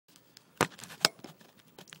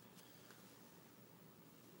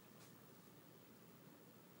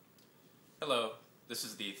Hello, this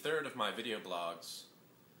is the third of my video blogs.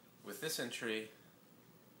 With this entry,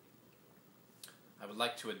 I would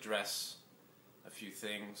like to address a few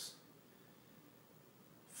things.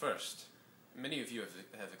 First, many of you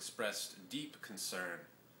have expressed deep concern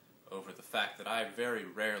over the fact that I very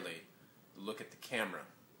rarely look at the camera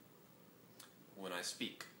when I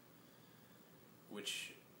speak,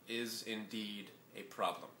 which is indeed a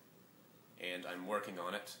problem, and I'm working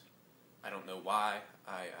on it. I don't know why.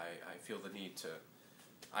 I feel the need to.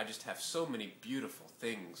 I just have so many beautiful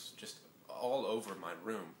things just all over my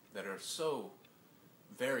room that are so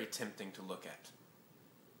very tempting to look at.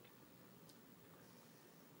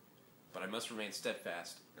 But I must remain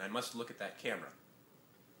steadfast, and I must look at that camera.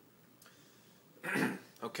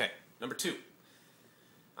 Okay, number 2.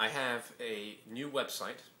 I have a new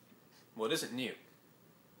website. Well, it isn't new.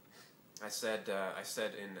 I said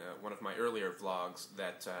in one of my earlier vlogs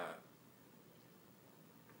that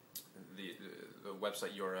the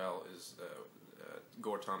website URL is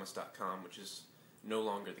Contact.mov, which is no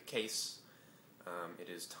longer the case. It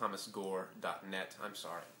is thomasgore.net. I'm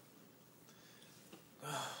sorry.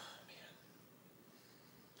 Oh, man.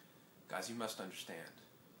 Guys, you must understand.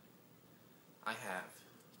 I have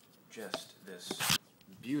just this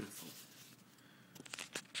beautiful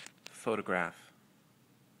photograph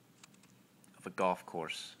of a golf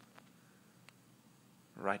course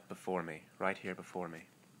right before me, right here before me.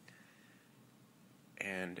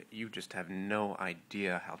 And you just have no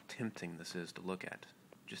idea how tempting this is to look at,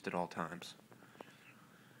 just at all times.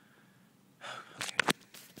 Okay.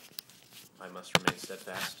 I must remain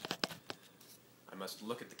steadfast. I must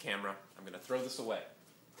look at the camera. I'm going to throw this away.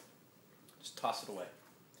 Just toss it away.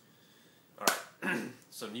 Alright,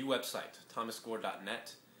 so new website,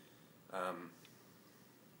 thomasgore.net.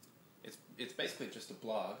 It's basically just a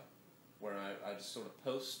blog where I just sort of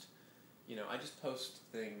post. I just post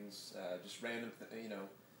things, just random,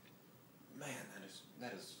 man,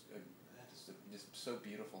 that is just so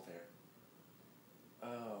beautiful there.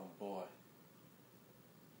 Oh boy,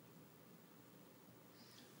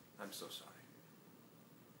 I'm so sorry.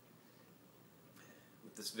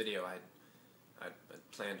 With this video, I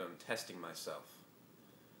planned on testing myself,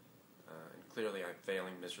 and clearly I'm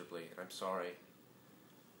failing miserably, and I'm sorry.